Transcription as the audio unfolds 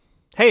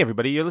Hey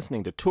everybody, you're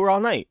listening to Tour All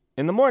Night,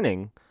 in the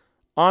morning,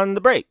 on the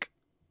break,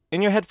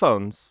 in your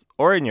headphones,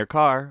 or in your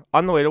car,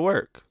 on the way to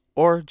work,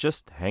 or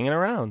just hanging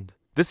around.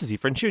 This is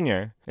Efren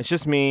Jr. It's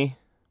just me,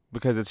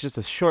 because it's just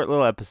a short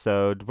little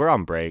episode. We're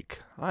on break.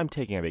 I'm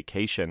taking a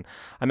vacation.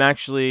 I'm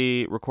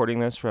actually recording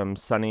this from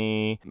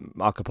sunny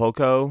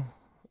Acapulco.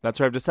 That's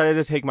where I've decided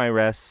to take my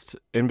rest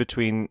in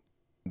between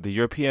the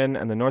European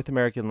and the North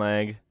American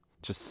leg.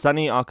 Just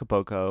sunny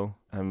Acapulco.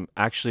 I'm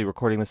actually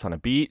recording this on a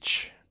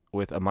beach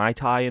with a Mai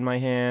Tai in my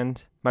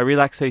hand. My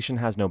relaxation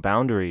has no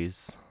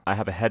boundaries. I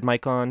have a head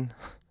mic on.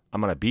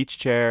 I'm on a beach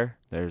chair.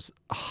 There's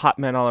hot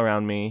men all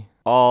around me,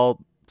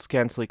 all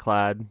scantily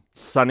clad,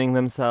 sunning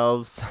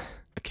themselves,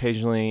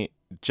 occasionally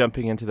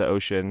jumping into the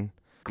ocean,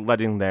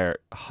 letting their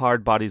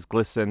hard bodies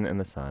glisten in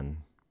the sun.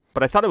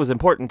 But I thought it was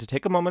important to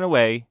take a moment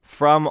away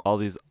from all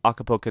these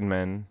Acapulcan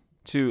men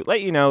to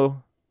let you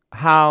know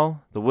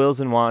how the Wills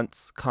and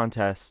Wants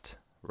contest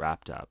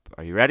wrapped up.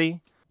 Are you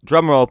ready?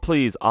 Drum roll,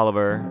 please,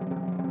 Oliver.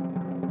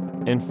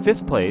 In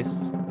fifth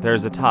place,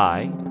 there's a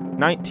tie,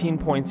 19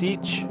 points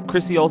each,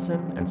 Chrissy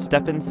Olsen and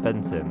Stefan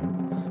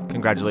Svensson.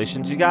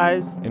 Congratulations, you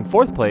guys. In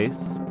fourth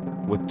place,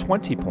 with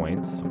 20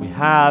 points, we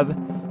have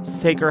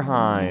Saker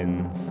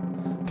Hines.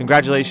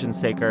 Congratulations,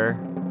 Saker.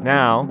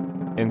 Now,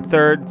 in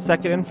third,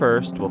 second, and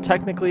first, well,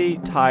 technically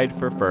tied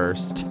for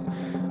first,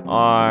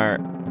 are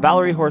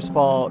Valerie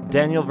Horsfall,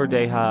 Daniel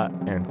Verdeja,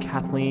 and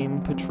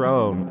Kathleen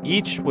Petrone,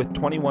 each with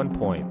 21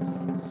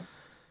 points.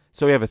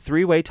 So we have a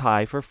three-way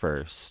tie for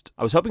first.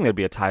 I was hoping there'd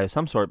be a tie of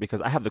some sort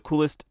because I have the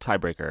coolest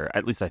tiebreaker.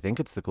 At least I think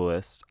it's the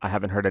coolest. I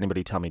haven't heard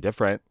anybody tell me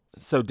different.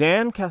 So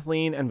Dan,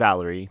 Kathleen, and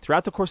Valerie,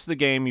 throughout the course of the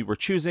game, you were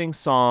choosing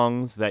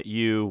songs that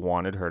you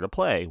wanted her to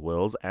play,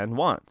 Wills and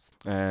Wants.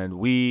 And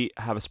we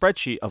have a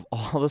spreadsheet of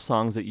all the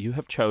songs that you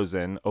have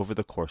chosen over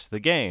the course of the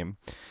game.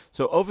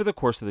 So over the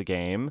course of the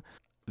game,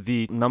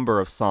 the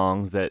number of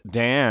songs that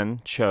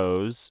Dan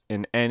chose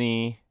in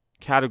any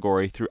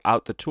category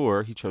throughout the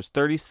tour, he chose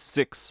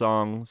 36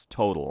 songs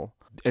total.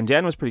 And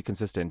Dan was pretty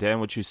consistent.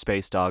 Dan would choose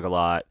Space Dog a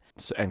lot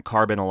and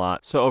Carbon a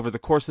lot. So over the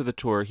course of the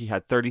tour, he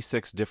had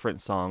 36 different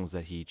songs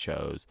that he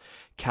chose.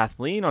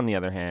 Kathleen, on the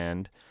other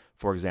hand,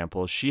 for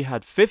example, she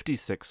had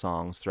 56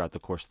 songs throughout the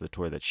course of the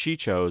tour that she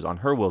chose on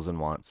her Wills and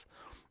Wants.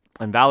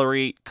 And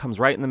Valerie comes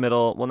right in the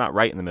middle. Well, not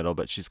right in the middle,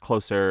 but she's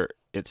closer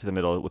to the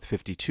middle with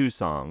 52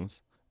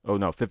 songs. Oh,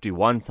 no,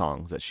 51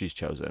 songs that she's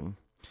chosen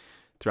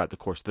throughout the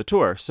course of the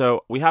tour.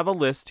 So we have a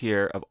list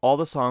here of all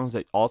the songs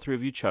that all three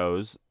of you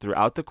chose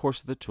throughout the course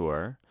of the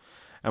tour.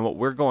 And what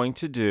we're going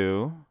to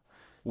do,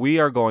 we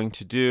are going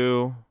to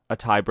do a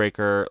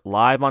tiebreaker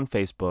live on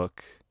Facebook,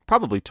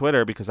 probably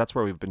Twitter, because that's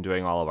where we've been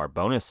doing all of our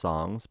bonus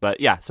songs. But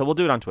yeah, so we'll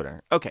do it on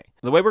Twitter. Okay,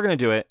 the way we're going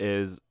to do it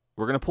is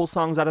we're going to pull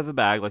songs out of the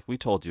bag like we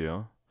told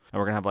you. And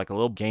we're going to have like a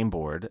little game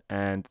board.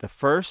 And the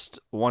first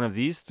one of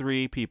these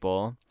three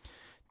people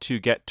to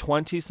get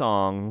 20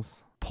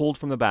 songs pulled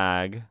from the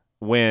bag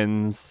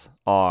wins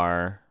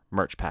our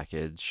merch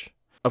package.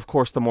 Of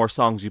course, the more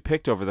songs you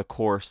picked over the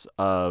course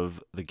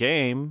of the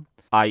game,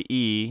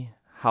 i.e.,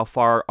 how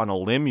far on a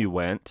limb you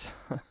went,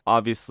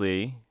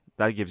 obviously,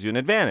 that gives you an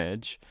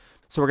advantage.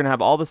 So we're going to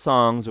have all the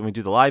songs. When we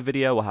do the live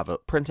video, we'll have a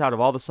printout of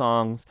all the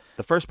songs.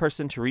 The first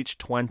person to reach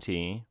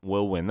 20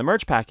 will win the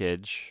merch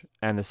package.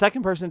 And the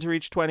second person to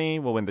reach 20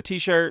 will win the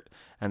t-shirt.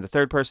 And the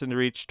third person to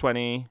reach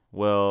 20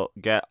 will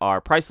get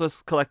our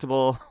priceless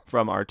collectible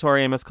from our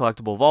Tori Amos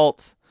collectible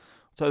vault.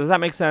 So does that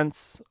make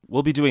sense?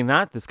 We'll be doing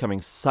that this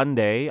coming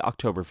Sunday,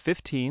 October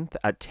 15th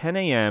at 10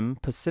 a.m.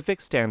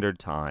 Pacific Standard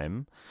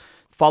Time.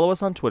 Follow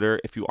us on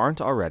Twitter if you aren't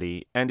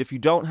already. And if you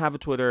don't have a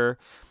Twitter,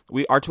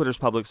 our Twitter's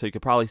public, so you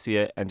could probably see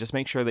it. And just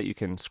make sure that you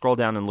can scroll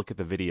down and look at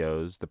the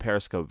videos, the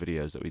Periscope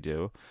videos that we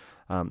do,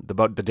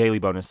 the daily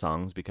bonus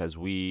songs, because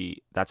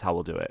that's how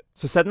we'll do it.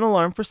 So set an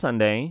alarm for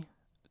Sunday,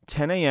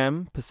 10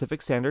 a.m.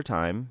 Pacific Standard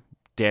Time.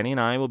 Danny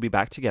and I will be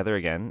back together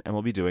again, and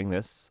we'll be doing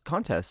this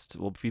contest.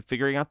 We'll be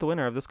figuring out the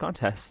winner of this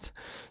contest.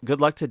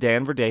 Good luck to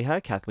Dan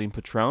Verdeja, Kathleen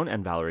Petrone,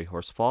 and Valerie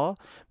Horsfall.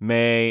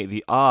 May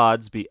the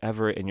odds be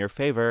ever in your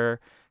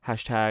favor.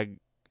 Hashtag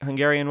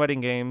Hungarian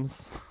Wedding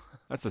Games.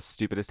 That's the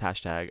stupidest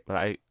hashtag, but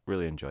I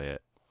really enjoy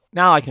it.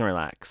 Now I can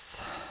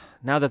relax.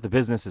 Now that the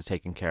business is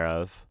taken care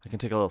of, I can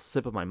take a little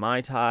sip of my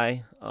Mai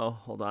Tai. Oh,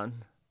 hold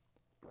on.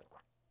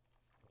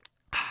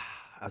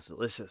 That's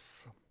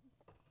delicious.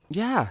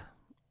 Yeah.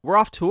 We're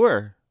off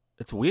tour.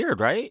 It's weird,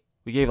 right?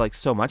 We gave like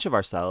so much of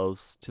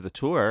ourselves to the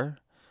tour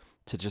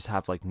to just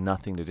have like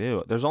nothing to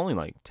do. There's only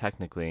like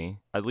technically,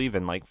 I leave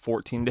in like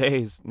 14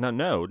 days.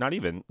 No, not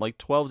even like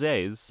 12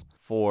 days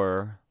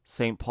for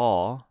St.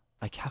 Paul.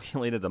 I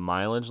calculated the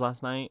mileage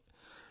last night.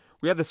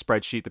 We have this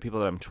spreadsheet, the people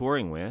that I'm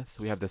touring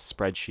with, we have this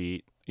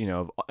spreadsheet,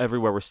 of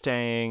everywhere we're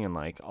staying and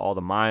like all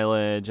the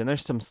mileage. And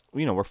there's some,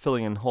 we're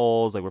filling in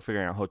holes, like we're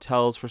figuring out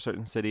hotels for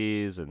certain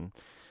cities and,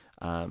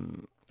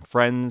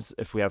 friends,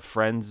 if we have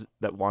friends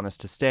that want us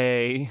to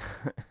stay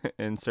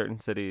in certain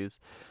cities.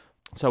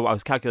 So I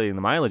was calculating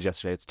the mileage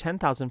yesterday. It's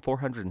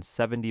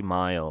 10,470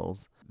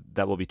 miles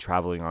that we'll be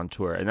traveling on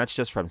tour. And that's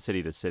just from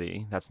city to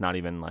city. That's not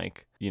even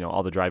like,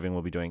 all the driving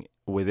we'll be doing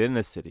within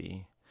the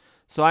city.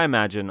 So I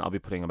imagine I'll be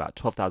putting about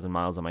 12,000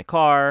 miles on my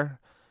car,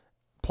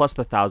 plus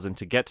the 1,000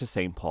 to get to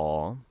St.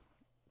 Paul.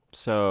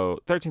 So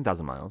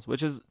 13,000 miles,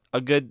 which is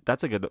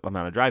that's a good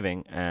amount of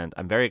driving, and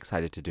I'm very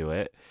excited to do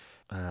it.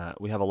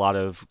 We have a lot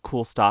of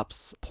cool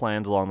stops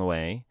planned along the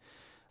way.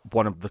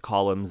 One of the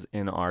columns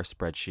in our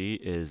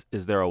spreadsheet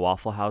is there a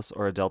Waffle House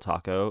or a Del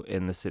Taco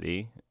in the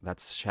city?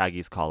 That's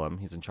Shaggy's column.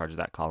 He's in charge of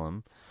that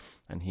column.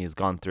 And he has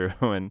gone through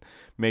and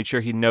made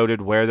sure he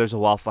noted where there's a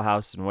Waffle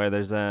House and where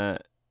there's a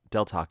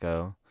Del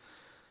Taco.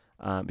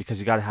 Because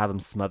you got to have them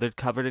smothered,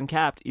 covered, and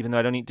capped, even though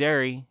I don't eat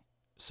dairy.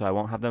 So I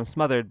won't have them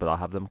smothered, but I'll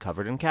have them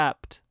covered and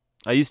capped.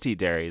 I used to eat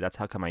dairy. That's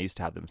how come I used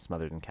to have them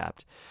smothered and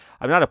capped.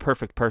 I'm not a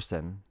perfect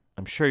person.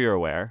 I'm sure you're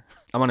aware.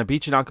 I'm on a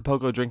beach in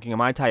Acapulco drinking a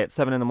Mai Tai at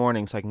 7 in the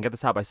morning so I can get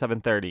this out by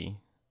 7:30.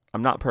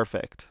 I'm not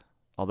perfect,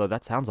 although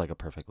that sounds like a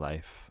perfect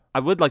life.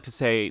 I would like to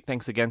say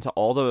thanks again to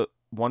all the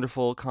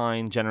wonderful,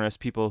 kind, generous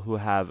people who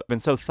have been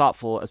so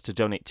thoughtful as to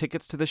donate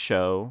tickets to the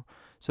show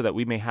so that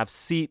we may have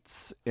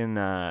seats in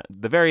the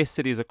various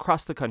cities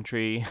across the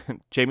country.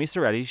 Jamie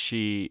Soretti,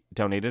 she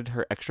donated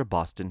her extra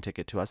Boston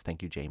ticket to us.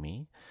 Thank you,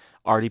 Jamie.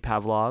 Artie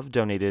Pavlov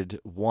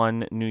donated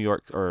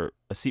a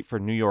seat for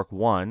New York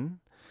 1.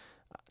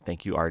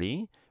 Thank you,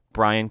 Artie.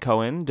 Brian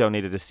Cohen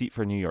donated a seat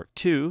for New York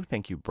 2.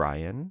 Thank you,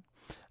 Brian.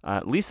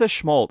 Lisa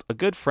Schmolt, a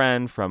good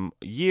friend from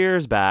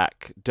years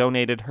back,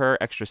 donated her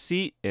extra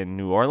seat in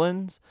New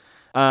Orleans.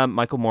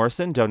 Michael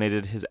Morrison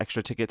donated his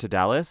extra ticket to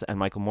Dallas. And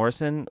Michael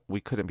Morrison,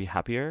 we couldn't be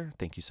happier.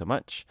 Thank you so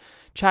much.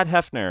 Chad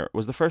Hefner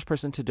was the first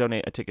person to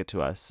donate a ticket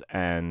to us,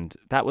 and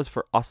that was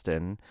for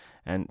Austin.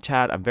 And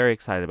Chad, I'm very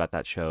excited about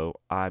that show.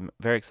 I'm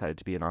very excited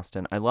to be in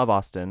Austin. I love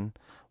Austin,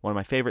 one of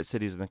my favorite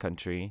cities in the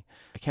country.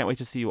 I can't wait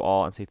to see you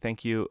all and say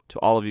thank you to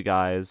all of you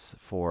guys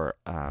for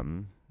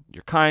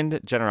your kind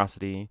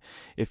generosity.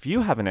 If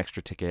you have an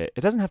extra ticket,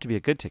 it doesn't have to be a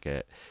good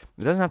ticket.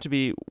 It doesn't have to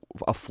be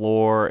a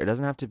floor. It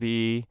doesn't have to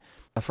be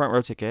a front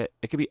row ticket.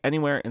 It could be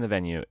anywhere in the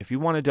venue. If you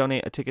want to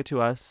donate a ticket to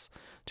us,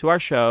 to our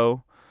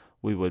show,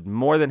 we would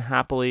more than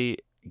happily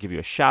give you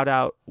a shout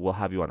out. We'll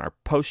have you on our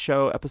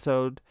post-show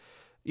episode.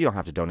 You don't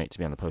have to donate to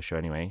be on the post-show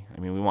anyway. I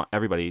mean, we want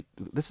everybody.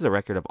 This is a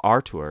record of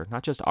our tour,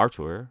 not just our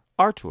tour.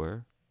 Our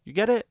tour. You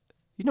get it?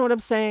 You know what I'm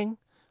saying?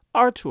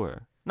 Our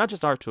tour. Not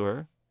just our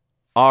tour.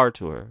 Our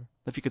tour.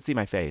 If you could see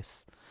my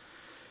face.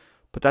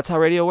 But that's how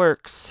radio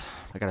works.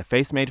 I got a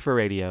face made for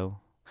radio.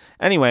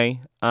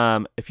 Anyway,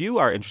 if you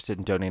are interested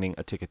in donating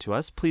a ticket to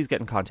us, please get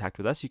in contact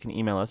with us. You can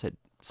email us at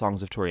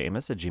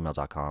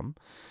songsoftoriamos@gmail.com.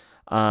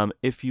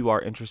 If you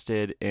are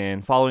interested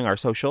in following our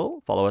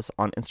social, follow us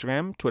on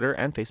Instagram, Twitter,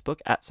 and Facebook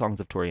at Songs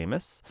of Tori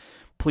Amos.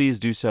 Please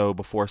do so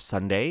before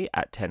Sunday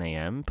at 10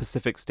 a.m.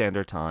 Pacific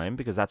Standard Time,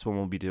 because that's when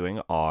we'll be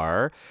doing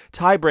our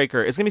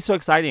tiebreaker. It's going to be so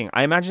exciting.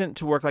 I imagine it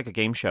to work like a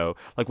game show.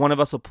 Like one of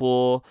us will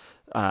pull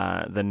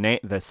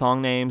the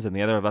song names, and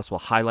the other of us will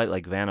highlight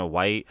like Vanna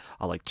White.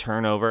 I'll like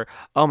turn over.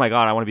 Oh my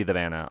God, I want to be the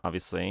Vanna,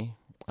 obviously.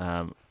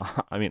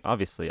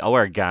 Obviously, I'll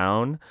wear a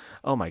gown.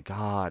 Oh my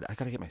God, I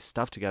got to get my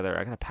stuff together.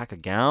 I got to pack a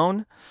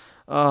gown.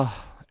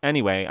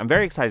 Anyway, I'm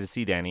very excited to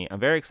see Danny.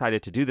 I'm very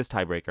excited to do this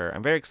tiebreaker.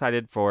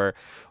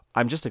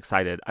 I'm just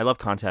excited. I love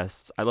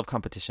contests. I love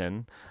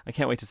competition. I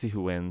can't wait to see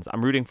who wins.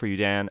 I'm rooting for you,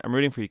 Dan. I'm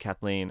rooting for you,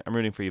 Kathleen. I'm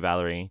rooting for you,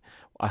 Valerie.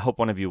 I hope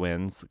one of you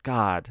wins.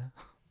 God,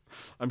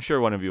 I'm sure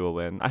one of you will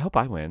win. I hope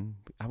I win.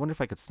 I wonder if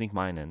I could sneak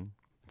mine in,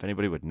 if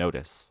anybody would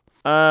notice.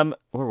 Where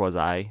was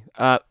I?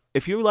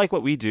 If you like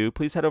what we do,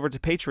 please head over to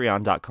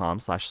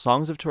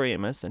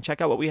patreon.com/songsoftoriamos and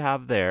check out what we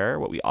have there,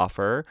 what we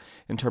offer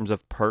in terms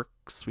of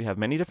perks. We have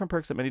many different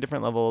perks at many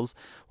different levels.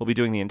 We'll be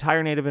doing the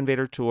entire Native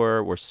Invader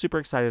tour. We're super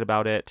excited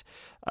about it.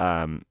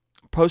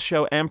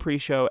 Post-show and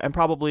pre-show, and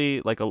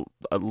probably like a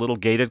little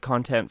gated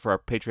content for our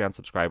Patreon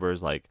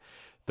subscribers, like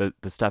the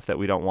stuff that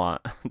we don't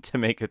want to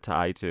make it to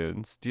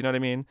iTunes. Do you know what I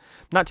mean?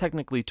 Not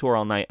technically Tour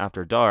All Night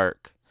After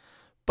Dark,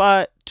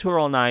 but Tour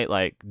All Night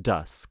like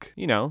dusk.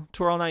 You know,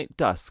 Tour All Night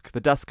Dusk,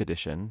 the Dusk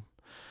edition.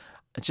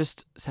 It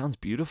just sounds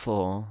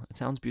beautiful. It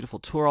sounds beautiful.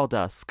 Tour All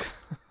Dusk.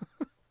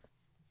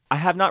 I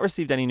have not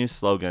received any new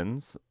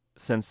slogans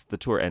since the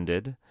tour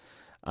ended,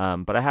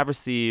 but I have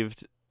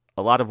received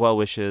a lot of well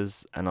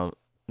wishes and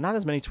not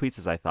as many tweets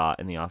as I thought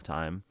in the off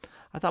time.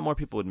 I thought more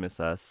people would miss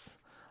us.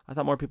 I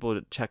thought more people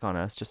would check on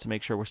us just to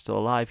make sure we're still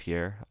alive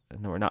here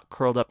and that we're not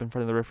curled up in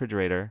front of the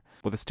refrigerator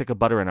with a stick of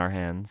butter in our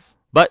hands.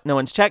 But no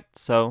one's checked,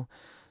 so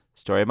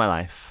story of my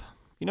life.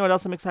 You know what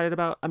else I'm excited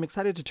about? I'm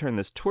excited to turn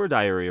this tour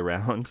diary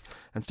around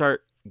and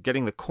start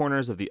getting the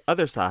corners of the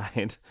other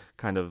side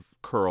kind of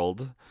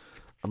curled.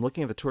 I'm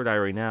looking at the tour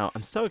diary now.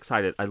 I'm so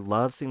excited. I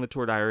love seeing the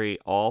tour diary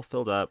all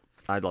filled up.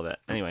 I love it.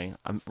 Anyway,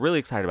 I'm really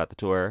excited about the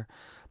tour.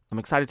 I'm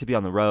excited to be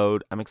on the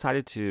road. I'm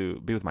excited to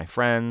be with my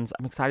friends.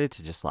 I'm excited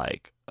to just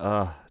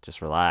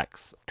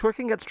relax. Tour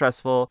can get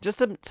stressful.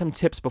 Just some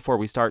tips before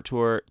we start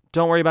tour.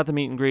 Don't worry about the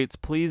meet and greets.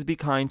 Please be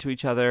kind to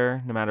each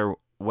other, no matter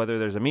whether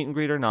there's a meet and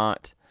greet or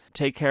not.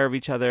 Take care of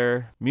each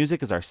other.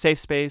 Music is our safe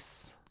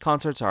space.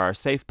 Concerts are our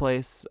safe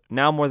place.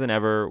 Now more than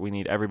ever, we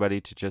need everybody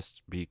to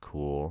just be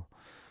cool.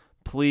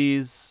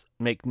 Please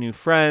make new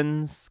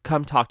friends.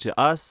 Come talk to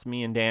us,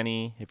 me and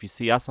Danny. If you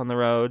see us on the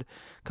road,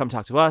 come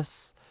talk to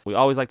us. We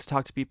always like to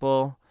talk to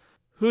people.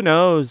 Who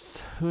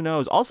knows? Who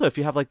knows? Also, if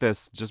you have like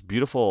this just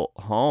beautiful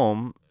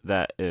home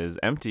that is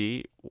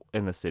empty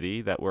in the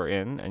city that we're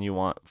in and you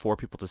want 4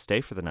 people to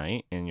stay for the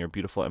night in your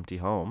beautiful empty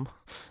home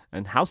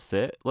and house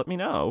sit, let me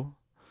know.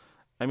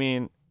 I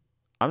mean,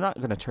 I'm not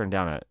going to turn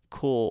down a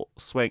cool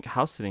swank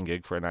house sitting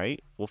gig for a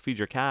night. We'll feed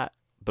your cat,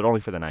 but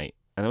only for the night.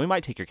 And then we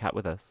might take your cat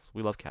with us.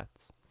 We love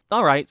cats.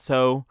 All right,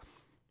 so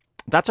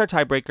that's our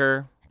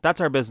tiebreaker.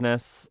 That's our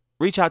business.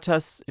 Reach out to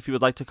us if you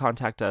would like to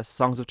contact us,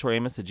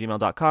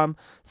 songsoftoriamos@gmail.com.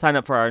 Sign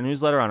up for our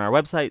newsletter on our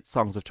website,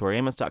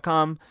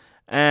 songsoftoriamos.com.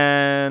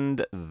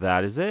 And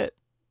that is it.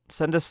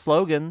 Send us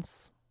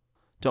slogans.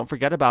 Don't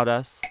forget about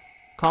us.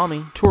 Call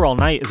me. Tour All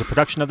Night is a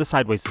production of the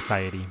Sideways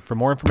Society. For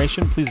more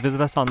information, please visit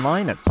us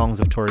online at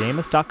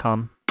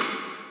songsoftoriamos.com.